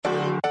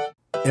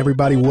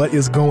Everybody, what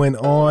is going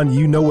on?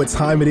 You know what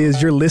time it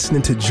is. You're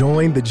listening to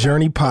Join the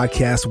Journey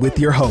podcast with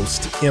your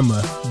host,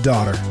 Emma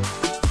Daughter.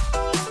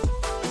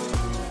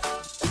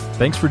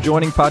 Thanks for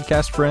joining,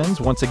 podcast friends.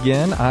 Once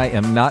again, I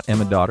am not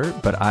Emma Daughter,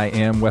 but I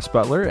am Wes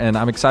Butler, and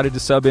I'm excited to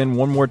sub in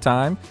one more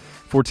time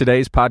for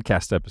today's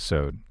podcast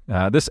episode.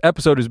 This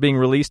episode is being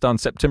released on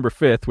September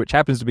 5th, which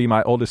happens to be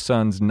my oldest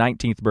son's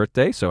 19th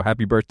birthday, so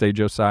happy birthday,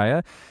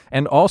 Josiah,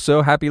 and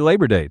also happy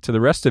Labor Day to the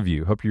rest of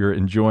you. Hope you're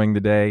enjoying the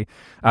day.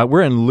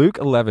 We're in Luke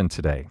 11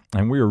 today,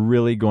 and we are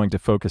really going to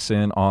focus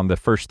in on the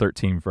first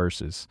 13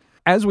 verses.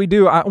 As we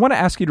do, I want to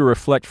ask you to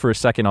reflect for a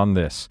second on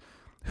this.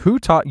 Who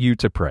taught you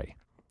to pray?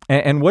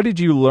 And what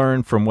did you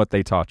learn from what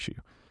they taught you?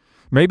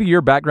 Maybe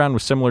your background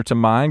was similar to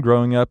mine,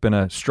 growing up in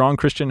a strong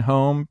Christian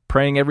home,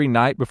 praying every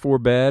night before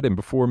bed and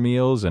before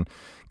meals, and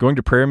going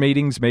to prayer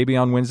meetings maybe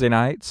on Wednesday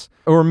nights.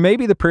 Or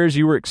maybe the prayers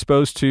you were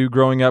exposed to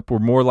growing up were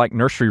more like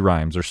nursery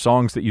rhymes or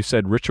songs that you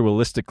said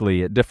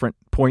ritualistically at different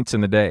points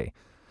in the day.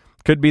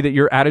 Could be that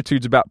your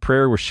attitudes about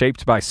prayer were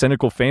shaped by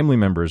cynical family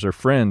members or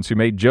friends who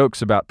made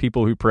jokes about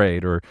people who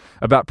prayed or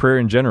about prayer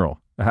in general.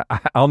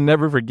 I'll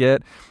never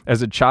forget,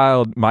 as a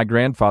child, my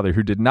grandfather,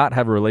 who did not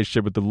have a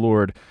relationship with the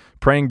Lord,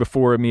 praying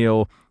before a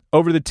meal,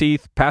 over the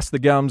teeth, past the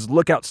gums,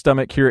 look out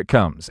stomach, here it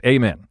comes,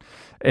 amen.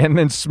 And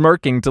then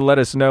smirking to let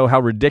us know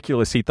how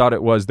ridiculous he thought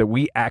it was that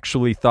we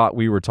actually thought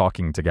we were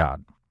talking to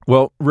God.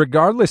 Well,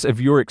 regardless of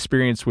your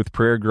experience with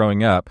prayer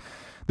growing up,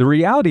 the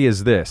reality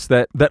is this,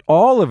 that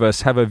all of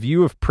us have a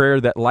view of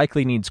prayer that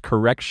likely needs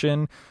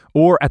correction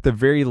or, at the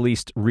very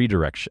least,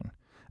 redirection.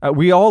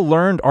 We all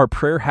learned our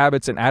prayer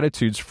habits and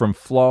attitudes from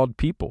flawed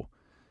people.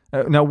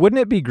 Now,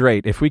 wouldn't it be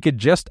great if we could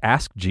just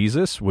ask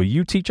Jesus, will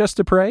you teach us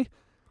to pray?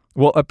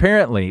 Well,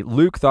 apparently,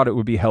 Luke thought it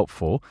would be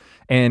helpful,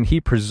 and he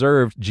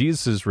preserved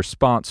Jesus'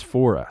 response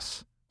for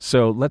us.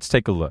 So let's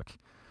take a look.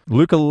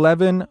 Luke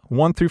 11,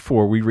 1 through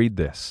 4, we read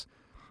this.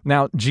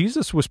 Now,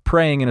 Jesus was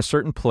praying in a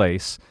certain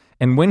place,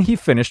 and when he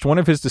finished, one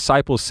of his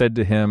disciples said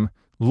to him,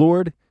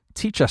 Lord,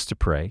 teach us to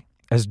pray,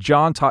 as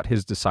John taught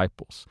his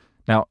disciples.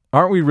 Now,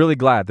 aren't we really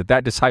glad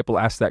that disciple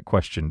asked that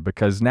question?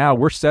 Because now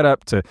we're set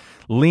up to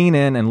lean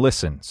in and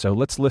listen. So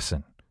let's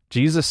listen.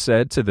 Jesus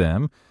said to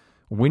them,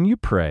 when you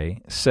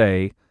pray,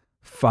 say,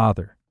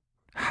 Father,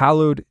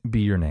 hallowed be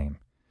your name.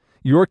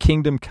 Your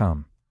kingdom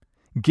come.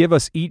 Give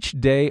us each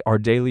day our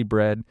daily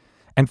bread,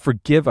 and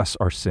forgive us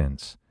our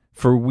sins,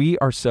 for we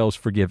ourselves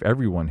forgive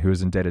everyone who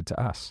is indebted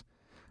to us.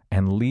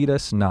 And lead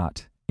us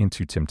not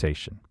into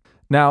temptation.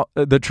 Now,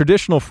 the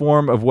traditional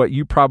form of what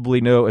you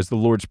probably know as the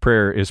Lord's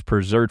Prayer is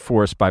preserved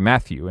for us by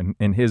Matthew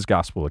in his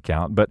gospel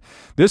account, but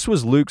this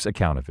was Luke's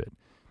account of it.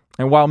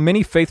 And while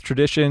many faith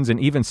traditions and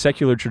even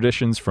secular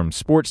traditions from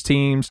sports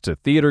teams to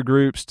theater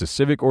groups to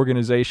civic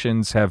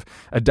organizations have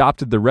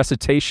adopted the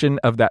recitation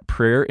of that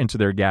prayer into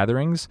their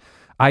gatherings,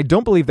 I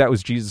don't believe that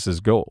was Jesus'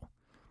 goal.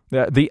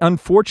 The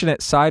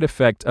unfortunate side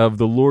effect of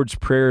the Lord's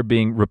Prayer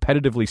being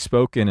repetitively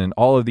spoken in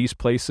all of these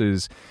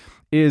places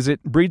is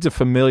it breeds a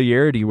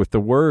familiarity with the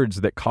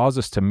words that cause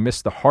us to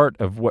miss the heart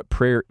of what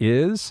prayer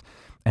is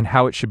and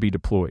how it should be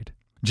deployed.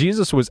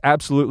 Jesus was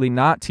absolutely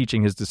not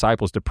teaching his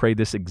disciples to pray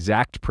this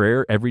exact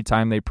prayer every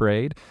time they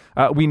prayed.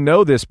 We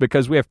know this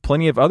because we have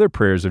plenty of other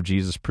prayers of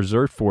Jesus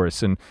preserved for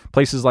us in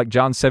places like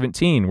John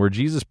 17, where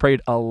Jesus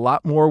prayed a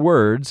lot more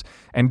words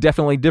and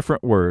definitely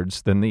different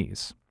words than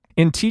these.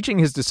 In teaching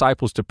his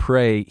disciples to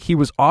pray, he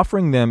was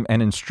offering them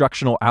an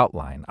instructional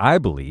outline, I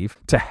believe,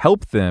 to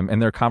help them in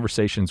their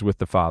conversations with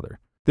the Father.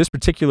 This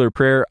particular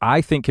prayer,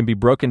 I think, can be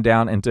broken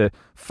down into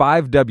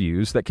 5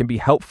 W's that can be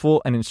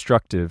helpful and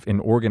instructive in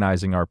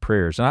organizing our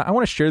prayers. And I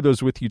want to share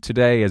those with you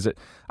today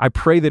I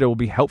pray that it will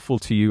be helpful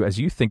to you as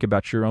you think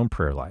about your own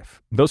prayer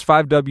life. Those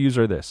 5 W's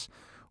are this: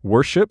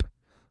 worship,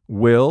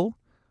 will,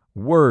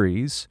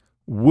 worries,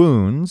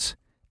 wounds,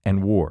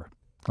 and war.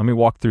 Let me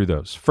walk through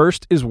those.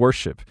 First is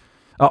worship.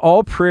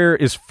 All prayer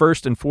is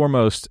first and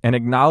foremost an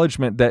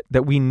acknowledgement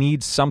that we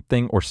need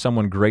something or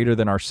someone greater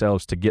than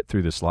ourselves to get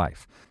through this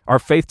life. Our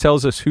faith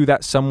tells us who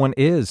that someone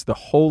is, the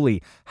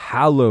holy,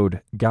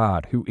 hallowed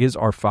God who is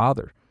our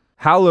Father.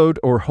 Hallowed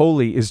or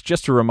holy is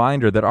just a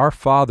reminder that our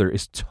Father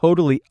is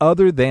totally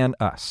other than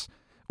us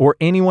or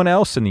anyone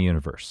else in the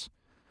universe.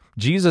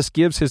 Jesus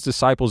gives his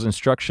disciples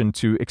instruction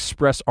to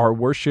express our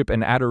worship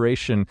and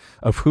adoration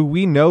of who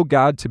we know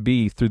God to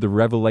be through the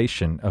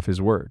revelation of his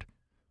word.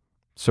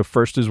 So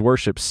first is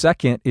worship.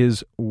 Second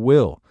is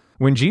will.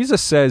 When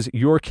Jesus says,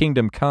 your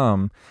kingdom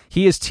come,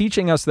 he is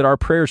teaching us that our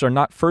prayers are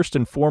not first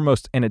and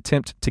foremost an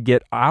attempt to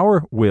get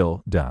our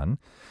will done,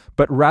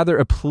 but rather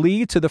a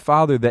plea to the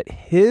Father that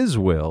his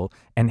will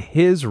and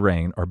his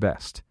reign are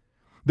best.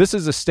 This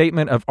is a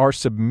statement of our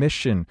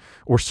submission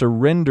or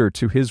surrender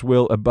to his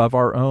will above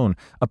our own,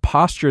 a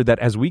posture that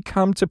as we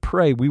come to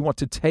pray, we want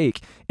to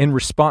take in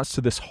response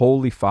to this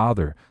Holy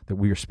Father that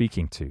we are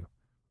speaking to.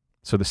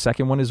 So the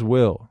second one is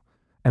will.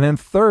 And then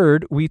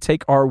third, we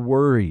take our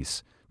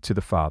worries to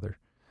the Father.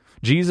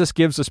 Jesus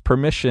gives us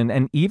permission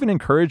and even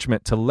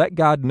encouragement to let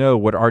God know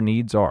what our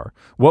needs are,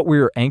 what we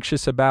are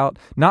anxious about,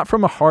 not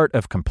from a heart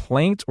of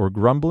complaint or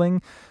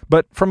grumbling,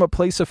 but from a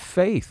place of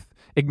faith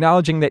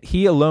acknowledging that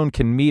He alone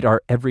can meet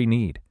our every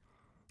need.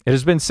 It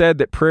has been said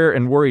that prayer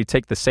and worry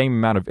take the same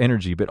amount of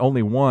energy, but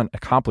only one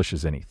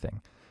accomplishes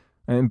anything.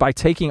 And by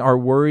taking our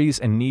worries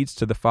and needs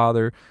to the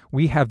Father,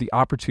 we have the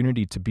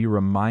opportunity to be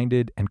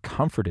reminded and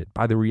comforted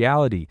by the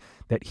reality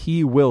that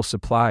He will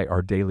supply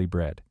our daily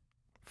bread.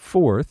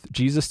 Fourth,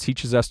 Jesus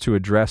teaches us to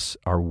address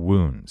our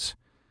wounds.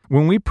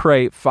 When we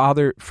pray,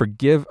 Father,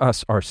 forgive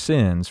us our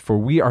sins, for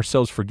we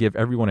ourselves forgive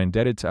everyone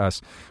indebted to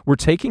us, we're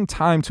taking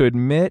time to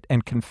admit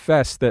and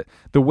confess that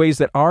the ways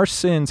that our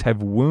sins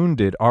have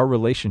wounded our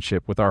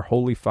relationship with our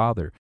Holy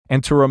Father,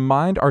 and to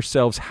remind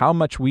ourselves how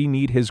much we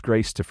need His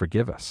grace to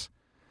forgive us.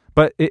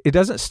 But it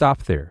doesn't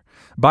stop there.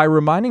 By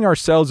reminding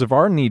ourselves of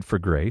our need for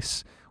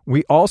grace,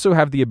 we also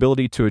have the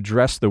ability to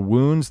address the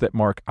wounds that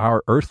mark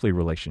our earthly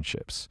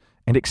relationships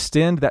and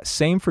extend that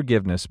same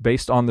forgiveness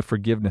based on the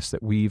forgiveness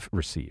that we've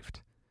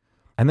received.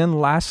 And then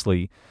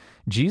lastly,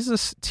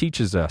 Jesus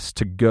teaches us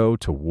to go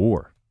to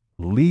war.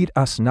 Lead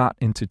us not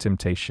into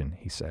temptation,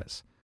 He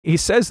says. He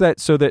says that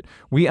so that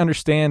we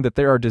understand that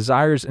there are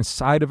desires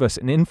inside of us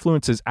and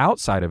influences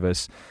outside of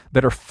us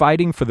that are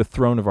fighting for the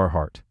throne of our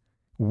heart.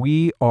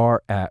 We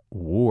are at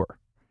war.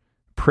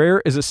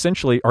 Prayer is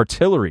essentially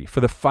artillery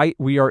for the fight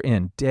we are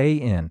in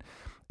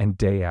and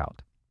day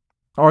out.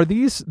 Are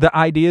these the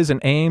ideas and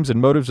aims and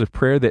motives of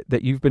prayer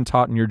that you've been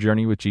taught in your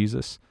journey with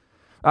Jesus?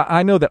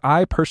 I know that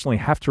I personally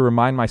have to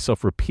remind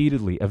myself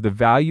repeatedly of the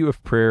value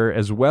of prayer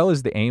as well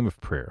as the aim of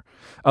prayer.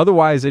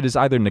 Otherwise, it is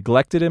either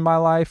neglected in my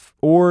life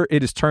or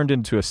it is turned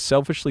into a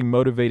selfishly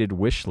motivated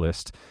wish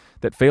list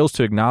that fails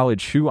to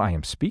acknowledge who I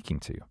am speaking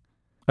to.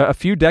 A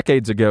few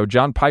decades ago,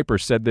 John Piper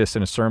said this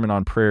in a sermon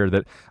on prayer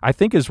that I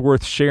think is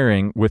worth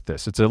sharing with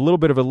this. It's a little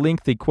bit of a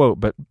lengthy quote,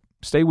 but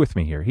stay with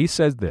me here. He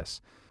says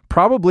this: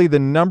 probably the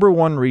number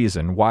one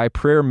reason why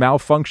prayer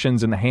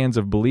malfunctions in the hands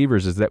of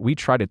believers is that we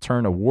try to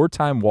turn a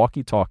wartime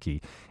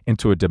walkie-talkie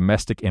into a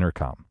domestic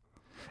intercom.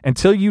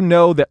 Until you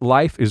know that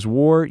life is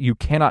war, you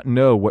cannot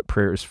know what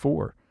prayer is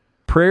for.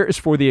 Prayer is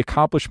for the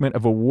accomplishment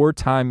of a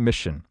wartime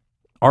mission.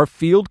 Our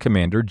field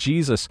commander,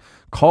 Jesus,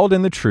 called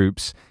in the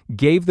troops,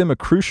 gave them a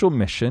crucial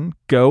mission: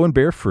 go and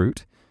bear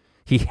fruit.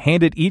 He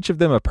handed each of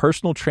them a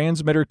personal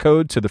transmitter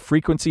code to the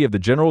frequency of the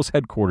general's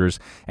headquarters,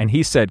 and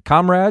he said,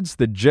 "Comrades,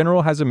 the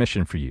general has a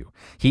mission for you.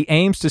 He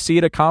aims to see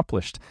it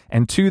accomplished,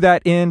 and to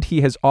that end,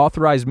 he has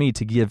authorized me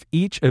to give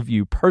each of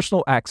you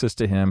personal access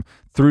to him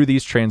through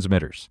these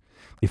transmitters.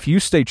 If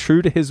you stay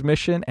true to his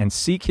mission and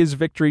seek his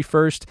victory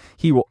first,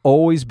 he will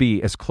always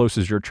be as close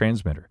as your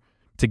transmitter,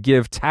 to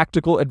give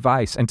tactical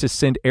advice and to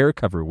send air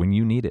cover when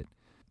you need it."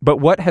 But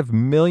what have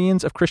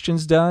millions of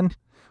Christians done?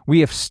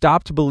 We have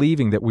stopped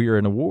believing that we are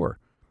in a war.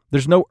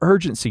 There's no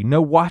urgency,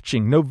 no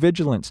watching, no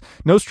vigilance,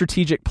 no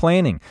strategic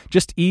planning,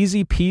 just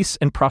easy peace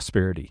and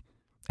prosperity.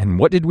 And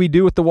what did we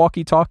do with the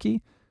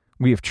walkie-talkie?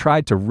 We have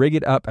tried to rig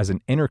it up as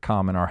an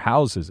intercom in our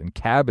houses and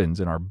cabins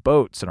and our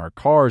boats and our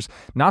cars,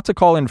 not to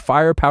call in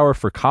firepower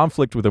for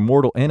conflict with a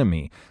mortal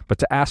enemy, but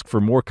to ask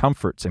for more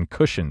comforts and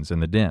cushions in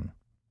the den.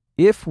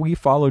 If we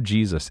follow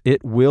Jesus,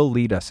 it will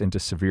lead us into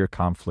severe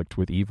conflict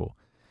with evil.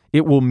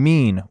 It will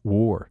mean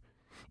war.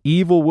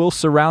 Evil will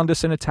surround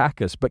us and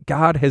attack us, but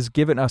God has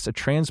given us a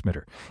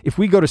transmitter. If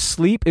we go to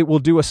sleep, it will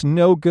do us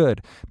no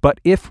good.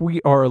 But if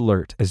we are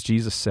alert, as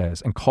Jesus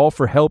says, and call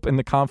for help in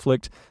the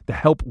conflict, the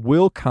help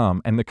will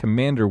come, and the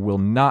commander will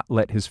not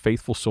let his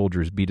faithful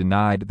soldiers be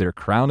denied their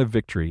crown of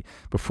victory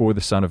before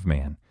the Son of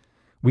Man.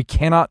 We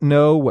cannot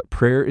know what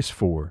prayer is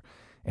for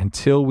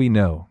until we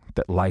know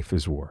that life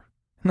is war.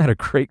 Isn't that a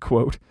great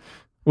quote?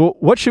 Well,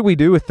 what should we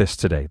do with this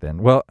today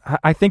then? Well,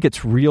 I think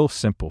it's real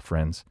simple,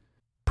 friends.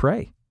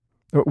 Pray.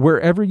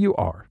 Wherever you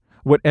are,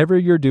 whatever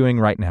you're doing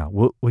right now,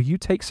 will you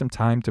take some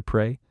time to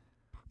pray?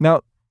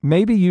 Now,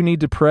 maybe you need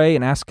to pray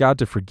and ask God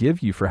to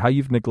forgive you for how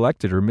you've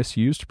neglected or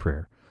misused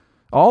prayer.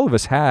 All of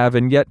us have,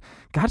 and yet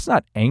God's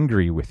not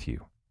angry with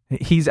you.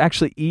 He's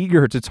actually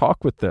eager to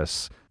talk with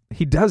us.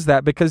 He does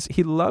that because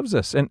He loves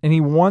us, and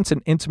He wants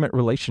an intimate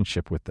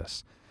relationship with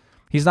us.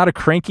 He's not a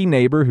cranky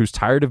neighbor who's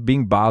tired of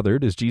being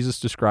bothered, as Jesus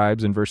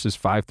describes in verses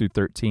 5 through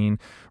 13.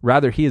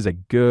 Rather, He is a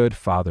good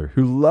Father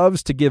who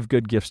loves to give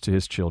good gifts to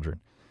His children.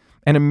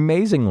 And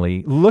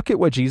amazingly, look at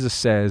what Jesus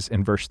says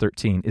in verse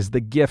 13 is the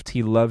gift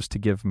He loves to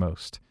give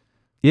most.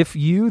 If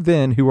you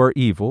then, who are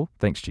evil,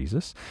 thanks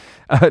Jesus,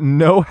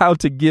 know how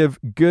to give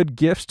good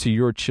gifts to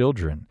your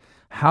children,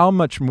 how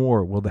much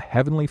more will the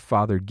Heavenly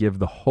Father give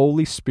the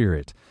Holy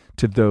Spirit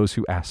to those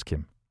who ask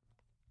Him?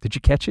 Did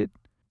you catch it?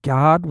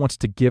 God wants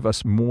to give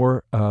us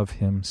more of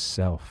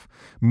Himself,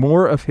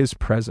 more of His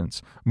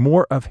presence,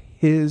 more of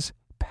His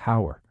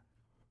power.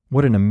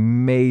 What an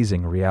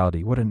amazing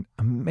reality. What an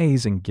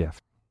amazing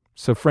gift.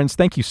 So friends,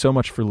 thank you so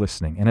much for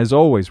listening. And as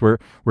always,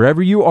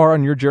 wherever you are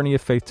on your journey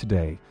of faith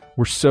today,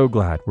 we're so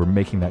glad we're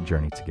making that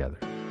journey together.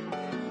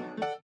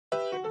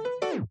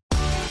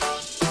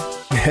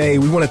 Hey,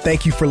 we want to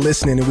thank you for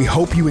listening, and we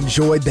hope you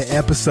enjoyed the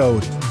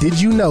episode. Did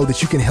you know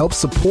that you can help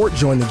support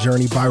Join the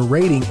Journey by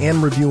rating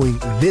and reviewing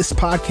this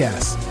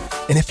podcast?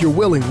 And if you're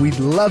willing, we'd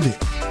love it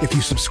if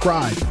you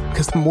subscribe,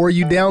 because the more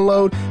you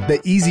download,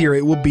 the easier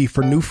it will be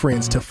for new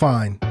friends to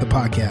find the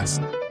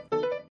podcast.